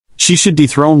She should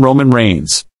dethrone Roman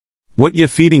Reigns. What ya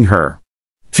feeding her?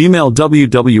 Female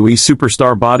WWE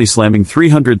Superstar body slamming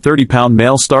 330-pound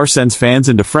male star sends fans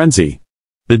into frenzy.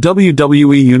 The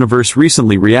WWE Universe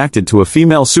recently reacted to a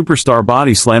female superstar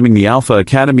body slamming the Alpha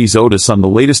Academy's Otis on the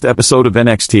latest episode of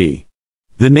NXT.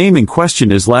 The name in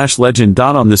question is Lash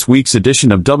Legend.On. On this week's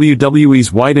edition of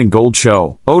WWE's White and Gold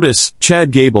show, Otis,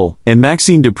 Chad Gable, and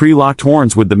Maxxine Dupri locked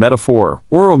horns with the Metaphor,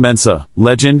 Oro Mensah,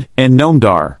 Legend, and Noam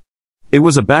Dar. It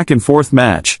was a back-and-forth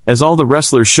match, as all the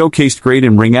wrestlers showcased great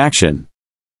in-ring action.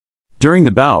 During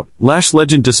the bout, Lash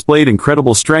Legend displayed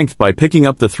incredible strength by picking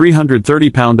up the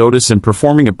 330-pound Otis and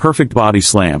performing a perfect body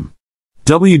slam.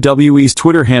 WWE's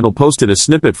Twitter handle posted a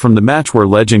snippet from the match where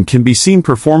Legend can be seen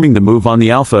performing the move on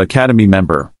the Alpha Academy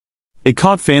member. It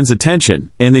caught fans' attention,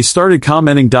 and they started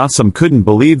commenting. Some couldn't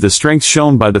believe the strength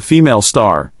shown by the female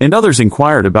star, and others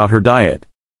inquired about her diet.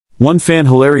 One fan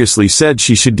hilariously said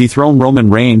she should dethrone Roman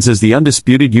Reigns as the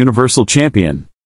undisputed Universal Champion.